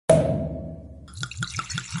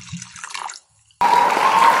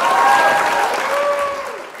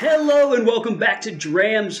Hello and welcome back to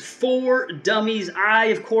Drams for Dummies. I,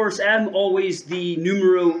 of course, am always the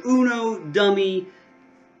numero uno dummy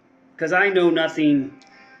because I know nothing,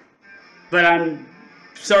 but I'm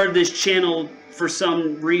started this channel for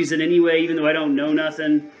some reason anyway, even though I don't know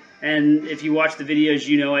nothing. And if you watch the videos,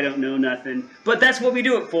 you know I don't know nothing. But that's what we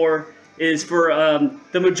do it for, is for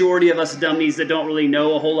the majority of us dummies that don't really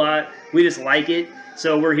know a whole lot. We just like it,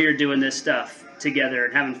 so we're here doing this stuff together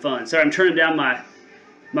and having fun. Sorry, I'm turning down my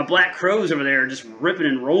Black Crows over there, just ripping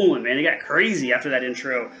and rolling, man. They got crazy after that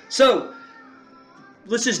intro. So,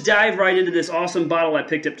 let's just dive right into this awesome bottle I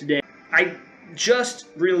picked up today. I just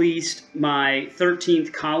released my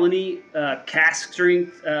 13th Colony cask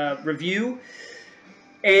strength review.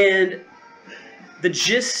 And the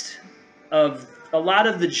gist of, a lot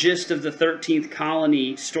of the gist of the 13th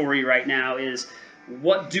Colony story right now is,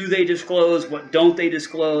 what do they disclose? What don't they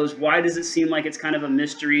disclose? Why does it seem like it's kind of a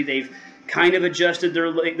mystery? They've kind of adjusted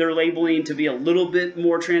their labeling to be a little bit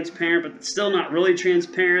more transparent, but still not really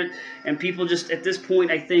transparent. And people just, at this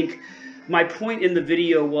point, I think, my point in the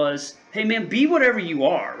video was, hey man, be whatever you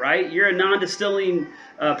are, right? You're a non-distilling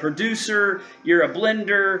producer, you're a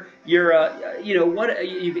blender, you're a, you know, what,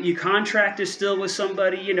 you contract distill with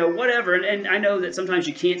somebody, you know, whatever. And I know that sometimes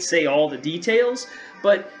you can't say all the details,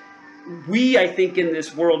 but we, I think, in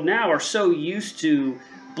this world now are so used to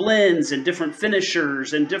blends and different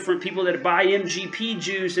finishers and different people that buy MGP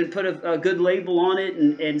juice and put a good label on it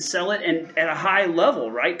and sell it, and at a high level,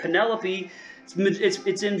 right? Penelope, it's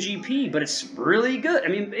MGP, but it's really good. I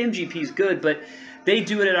mean, MGP is good, but they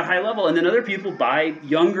do it at a high level. And then other people buy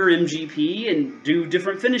younger MGP and do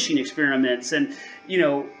different finishing experiments. And, you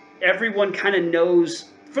know, everyone kind of knows,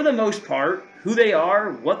 for the most part, who they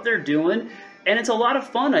are, what they're doing. And it's a lot of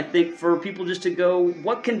fun, I think, for people just to go,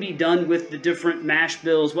 what can be done with the different mash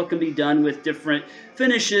bills? What can be done with different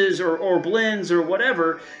finishes or blends or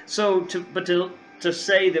whatever? So, to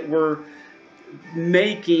say that we're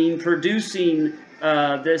producing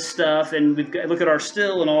this stuff, and we've got, look at our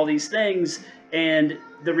still and all these things, and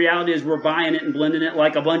the reality is we're buying it and blending it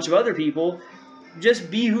like a bunch of other people.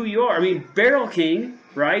 Just be who you are. I mean, Barrel King,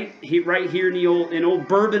 right? Right here in old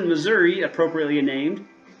Bourbon, Missouri, appropriately named,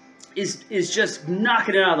 is just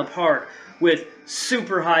knocking it out of the park with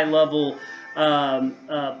super high level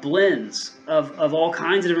blends of all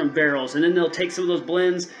kinds of different barrels. And then they'll take some of those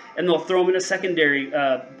blends and they'll throw them in a secondary,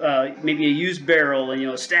 maybe a used barrel, and, you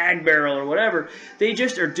know, a stag barrel or whatever. They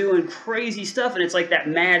just are doing crazy stuff, and it's like that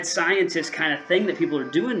mad scientist kind of thing that people are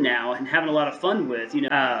doing now and having a lot of fun with. You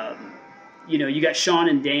know, you got Sean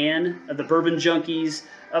and Dan of the Bourbon Junkies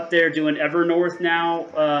up there doing Evernorth now,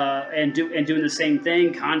 and doing the same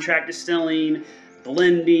thing: contract distilling,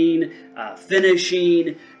 blending,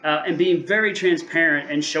 finishing, and being very transparent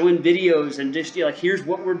and showing videos and just, you know, like, here's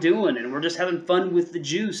what we're doing, and we're just having fun with the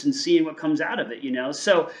juice and seeing what comes out of it, you know.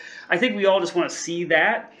 So I think we all just want to see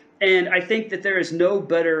that, and I think that there is no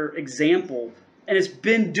better example, and it's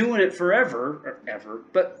been doing it forever,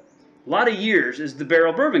 but a lot of years, is the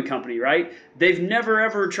Barrell Bourbon Company, right? They've never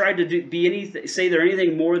ever tried to say they're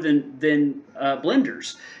anything more than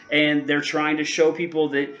blenders, and they're trying to show people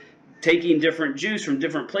that taking different juice from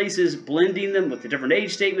different places, blending them with the different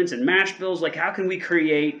age statements and mash bills, like, how can we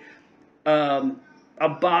create a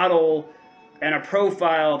bottle and a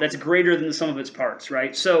profile that's greater than the sum of its parts,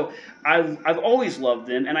 right? So I've always loved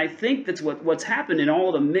them, and I think that's what's happened in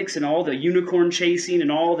all the mix and all the unicorn chasing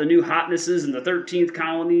and all the new hotnesses and the 13th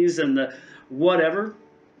Colonies and the whatever,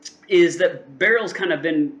 is that Barrell's kind of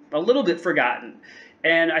been a little bit forgotten.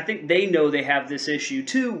 And I think they know they have this issue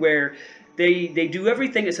too, where they do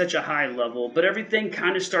everything at such a high level, but everything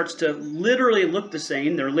kind of starts to literally look the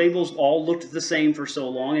same. Their labels all looked the same for so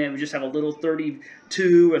long, and it would just have a little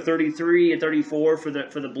 32 or 33 and 34 for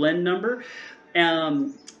the blend number.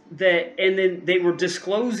 And then they were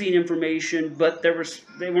disclosing information, but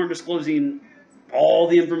they weren't disclosing all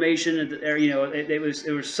the information. You know, it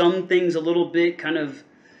was some things a little bit kind of,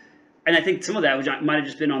 and I think some of that might have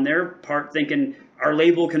just been on their part, thinking our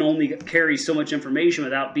label can only carry so much information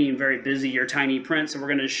without being very busy or tiny print, so we're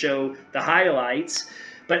going to show the highlights.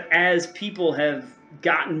 But as people have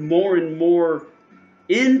gotten more and more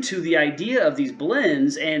into the idea of these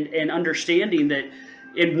blends and understanding that,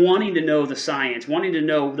 and wanting to know the science, wanting to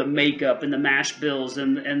know the makeup and the mash bills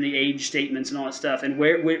and the age statements and all that stuff, and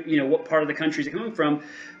where you know, what part of the country is it coming from,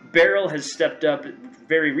 Barrell has stepped up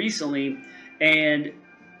very recently and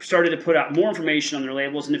started to put out more information on their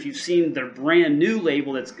labels. And if you've seen their brand new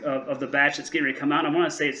label that's of the batch that's getting ready to come out, I want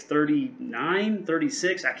to say it's 39,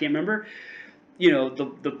 36, I can't remember. You know,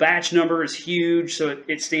 the batch number is huge, so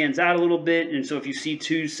it stands out a little bit. And so if you see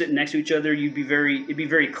two sitting next to each other, it'd be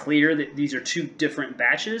very clear that these are two different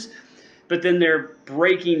batches. but then they're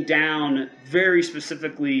breaking down very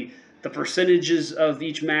specifically the percentages of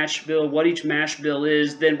each mash bill, what each mash bill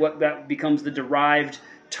is, then what that becomes the derived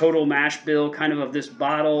total mash bill kind of this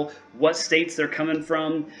bottle, what states they're coming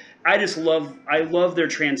from. I love their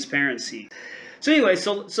transparency. So anyway,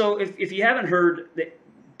 so if you haven't heard, that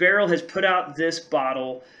Barrell has put out this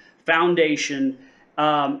bottle, Foundation,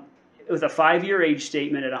 with a 5-year age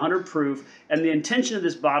statement at 100 proof, and the intention of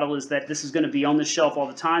this bottle is that this is going to be on the shelf all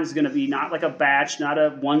the time. It's going to be not like a batch, not a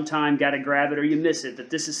one-time, got to grab it or you miss it, that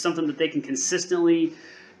this is something that they can consistently,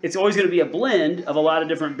 it's always going to be a blend of a lot of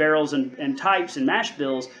different barrels and types and mash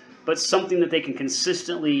bills, but something that they can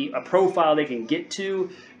consistently, a profile they can get to,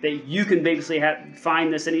 that you can basically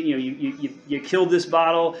find this, and you kill this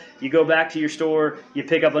bottle, you go back to your store, you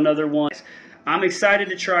pick up another one. I'm excited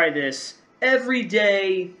to try this. Every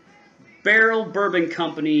day, Barrell Bourbon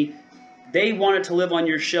Company, they want it to live on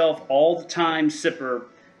your shelf all the time sipper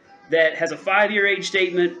that has a 5-year age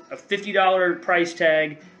statement, a $50 price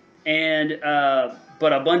tag, and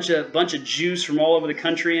but a bunch of juice from all over the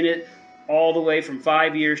country in it, all the way from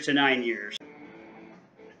 5 years to 9 years.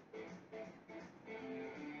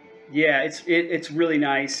 Yeah, it's really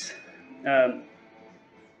nice.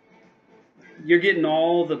 You're getting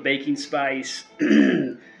all the baking spice.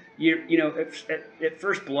 At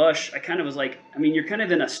first blush, I kind of was like, I mean, you're kind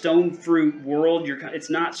of in a stone fruit world.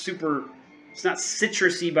 It's not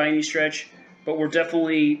citrusy by any stretch, but we're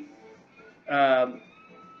definitely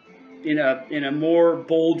in a more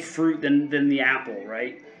bold fruit than the apple,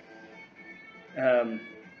 right?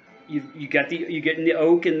 You're getting the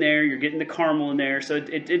oak in there, you're getting the caramel in there, so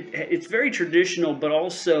it's very traditional, but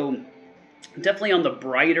also definitely on the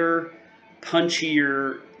brighter,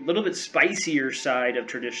 punchier, a little bit spicier side of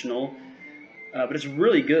traditional, but it's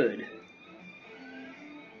really good.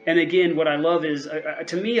 And again, what I love is,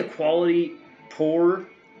 to me, a quality pour,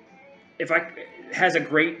 has a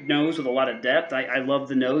great nose with a lot of depth. I love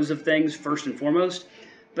the nose of things first and foremost,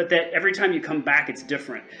 but that every time you come back, it's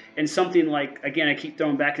different. And something like, again, I keep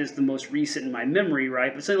throwing back as the most recent in my memory,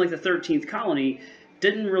 right? But something like the 13th Colony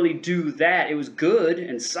didn't really do that. It was good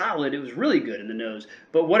and solid. It was really good in the nose.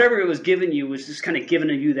 But whatever it was giving you was just kind of giving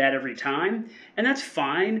you that every time. And that's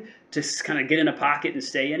fine to kind of get in a pocket and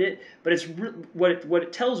stay in it. But it's what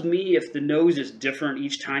it tells me, if the nose is different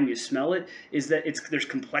each time you smell it, is that there's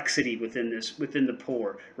complexity within the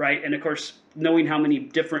pour, right? And of course, knowing how many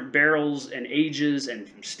different barrels and ages and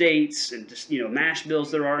states and just mash bills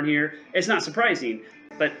there are in here, it's not surprising.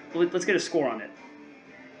 But let's get a score on it.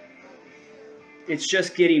 It's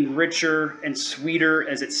just getting richer and sweeter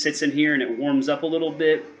as it sits in here and it warms up a little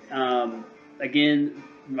bit. Again,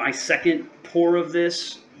 my second pour of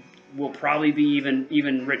this will probably be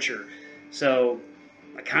even richer. So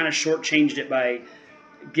I kind of shortchanged it by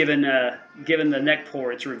giving the neck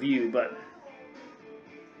pour its review, but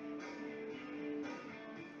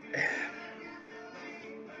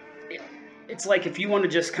it's like if you want to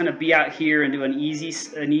just kind of be out here and do an easy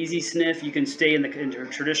sniff, you can stay in the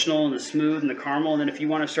traditional and the smooth and the caramel. And then if you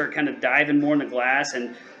want to start kind of diving more in the glass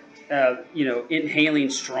and inhaling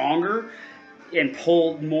stronger and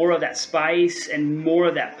pull more of that spice and more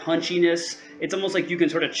of that punchiness, it's almost like you can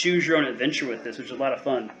sort of choose your own adventure with this, which is a lot of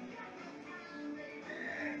fun.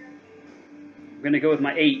 I'm gonna go with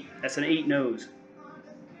my 8. That's an 8 nose.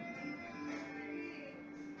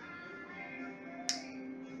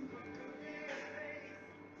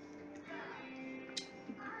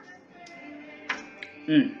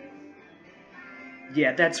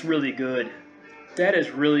 Yeah, that's really good. That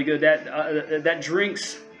is really good. That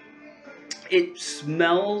drinks. It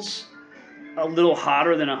smells a little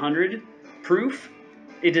hotter than 100 proof.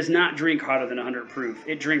 It does not drink hotter than 100 proof.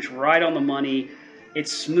 It drinks right on the money.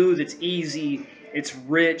 It's smooth. It's easy. It's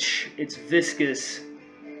rich. It's viscous.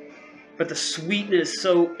 But the sweetness,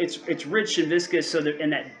 so it's rich and viscous. So that in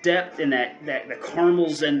that depth, and that the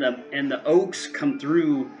caramels and the oaks come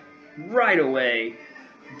through right away.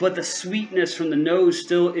 But the sweetness from the nose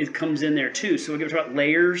still comes in there too. So we're going to talk about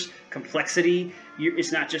layers, complexity.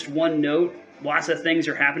 It's not just one note. Lots of things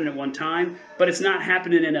are happening at one time, but it's not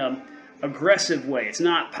happening in a aggressive way. It's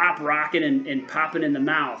not pop rocking and popping in the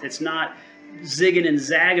mouth. It's not zigging and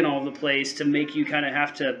zagging all over the place to make you kind of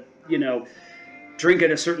have to, drink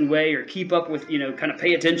it a certain way or keep up with, kind of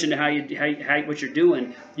pay attention to how what you're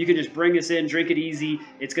doing. You can just bring this in, drink it easy.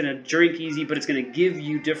 It's going to drink easy, but it's going to give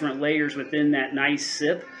you different layers within that nice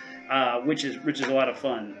sip, which is a lot of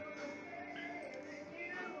fun.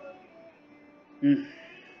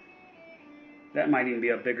 That might even be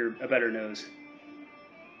a better nose.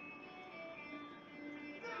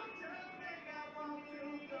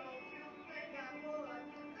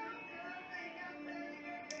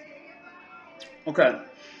 Okay,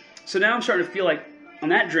 so now I'm starting to feel like on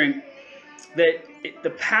that drink that the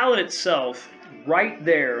palate itself right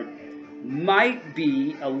there might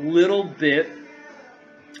be a little bit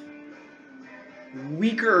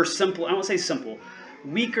weaker or simple. I don't say simple,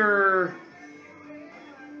 weaker,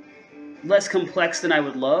 less complex than I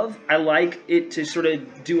would love. I like it to sort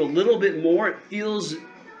of do a little bit more. It feels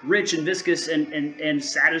rich and viscous and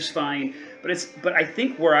satisfying. But I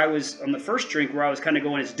think where I was on the first drink, where I was kind of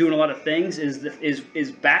going, it's doing a lot of things,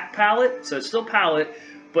 is back palate. So it's still palate,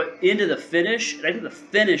 but into the finish. I think the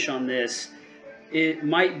finish on this, it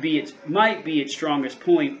might be its strongest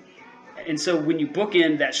point. And so when you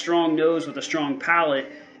bookend that strong nose with a strong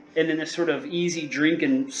palate, and then this sort of easy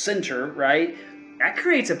drinking center, right? That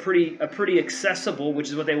creates a pretty accessible, which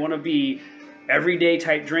is what they want to be, everyday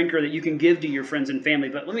type drinker that you can give to your friends and family.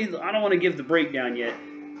 But I don't want to give the breakdown yet.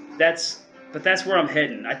 But that's where I'm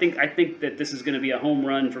heading. I think that this is going to be a home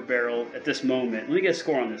run for Barrell at this moment. Let me get a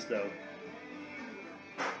score on this though.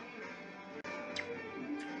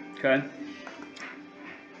 Okay.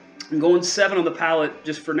 I'm going 7 on the palate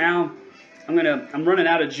just for now. I'm running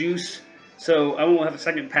out of juice, so I won't have a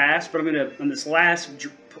second pass. But on this last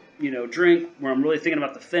drink where I'm really thinking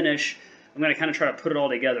about the finish, I'm gonna kind of try to put it all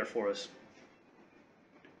together for us.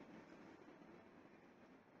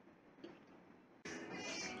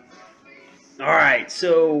 All right,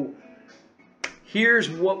 so here's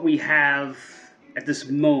what we have at this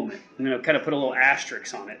moment. I'm gonna kind of put a little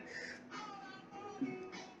asterisk on it.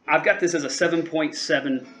 I've got this as a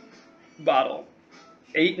 7.7 bottle,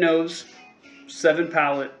 8 nose, 7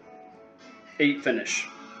 palate, 8 finish.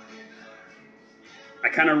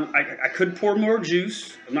 I could pour more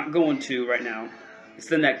juice. I'm not going to right now. It's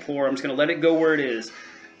the neck pour. I'm just going to let it go where it is.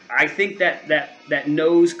 I think that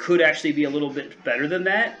nose could actually be a little bit better than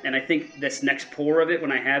that, and I think this next pour of it,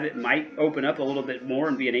 when I have it, might open up a little bit more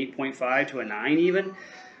and be an 8.5 to a 9 even.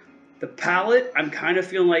 The palate, I'm kind of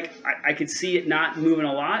feeling like I could see it not moving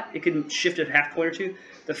a lot. It could shift a half point or two.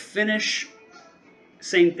 The finish,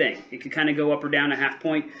 same thing. It could kind of go up or down a half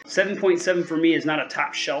point. 7.7 for me is not a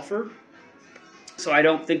top shelfer. So I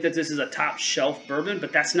don't think that this is a top shelf bourbon,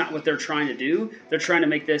 but that's not what they're trying to do. They're trying to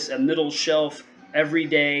make this a middle shelf every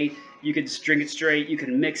day. You can drink it straight. You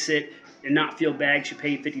can mix it and not feel bad. You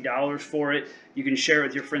pay $50 for it. You can share it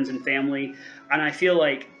with your friends and family. And I feel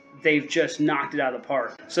like they've just knocked it out of the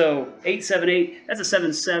park. So 8.78, that's a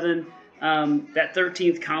 7.7. That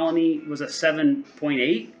 13th Colony was a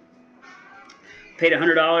 7.8. Paid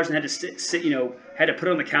 $100 and had to sit, had to put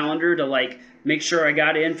it on the calendar to like make sure I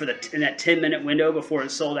got in in that 10-minute window before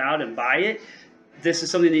it sold out and buy it. This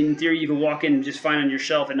is something that in theory you can walk in and just find on your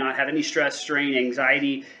shelf and not have any stress, strain,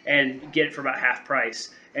 anxiety, and get it for about half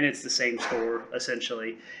price. And it's the same store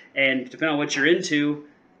essentially. And depending on what you're into,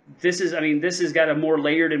 this has got a more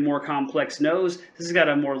layered and more complex nose. This has got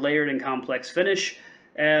a more layered and complex finish.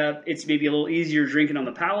 It's maybe a little easier drinking on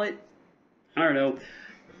the palate. I don't know.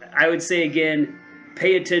 I would say again,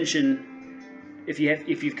 pay attention. If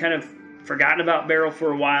you've kind of forgotten about Barrell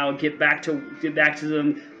for a while, get back to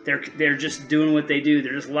them. They're just doing what they do.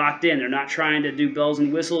 They're just locked in. They're not trying to do bells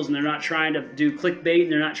and whistles, and they're not trying to do clickbait,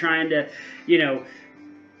 and they're not trying to,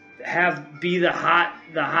 be the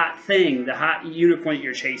hot thing, the hot unicorn that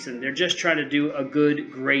you're chasing. They're just trying to do a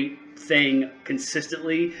good, great thing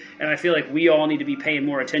consistently. And I feel like we all need to be paying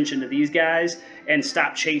more attention to these guys and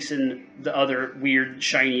stop chasing the other weird,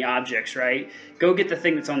 shiny objects, right? Go get the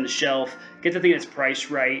thing that's on the shelf, get the thing that's priced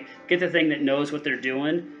right, get the thing that knows what they're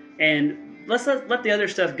doing, and let's let the other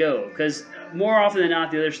stuff go, because more often than not,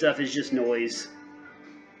 the other stuff is just noise.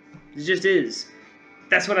 It just is.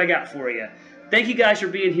 That's what I got for you. Thank you guys for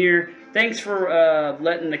being here. Thanks for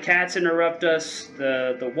letting the cats interrupt us,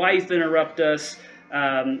 the wife interrupt us,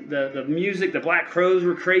 the music, the Black Crows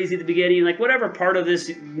were crazy at the beginning. Like, whatever part of this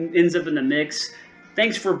ends up in the mix.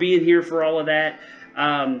 Thanks for being here for all of that.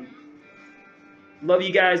 Love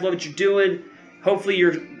you guys. Love what you're doing. Hopefully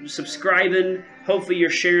you're subscribing. Hopefully you're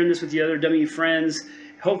sharing this with your other dummy friends.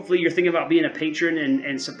 Hopefully you're thinking about being a patron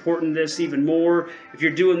and supporting this even more. If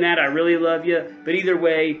you're doing that, I really love you. But either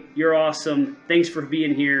way, you're awesome. Thanks for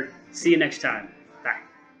being here. See you next time. Bye.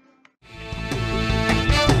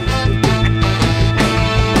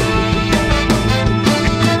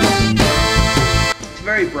 It's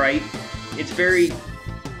very bright. It's very...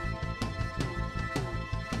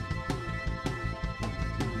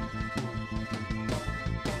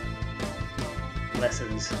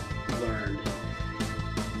 lessons learned.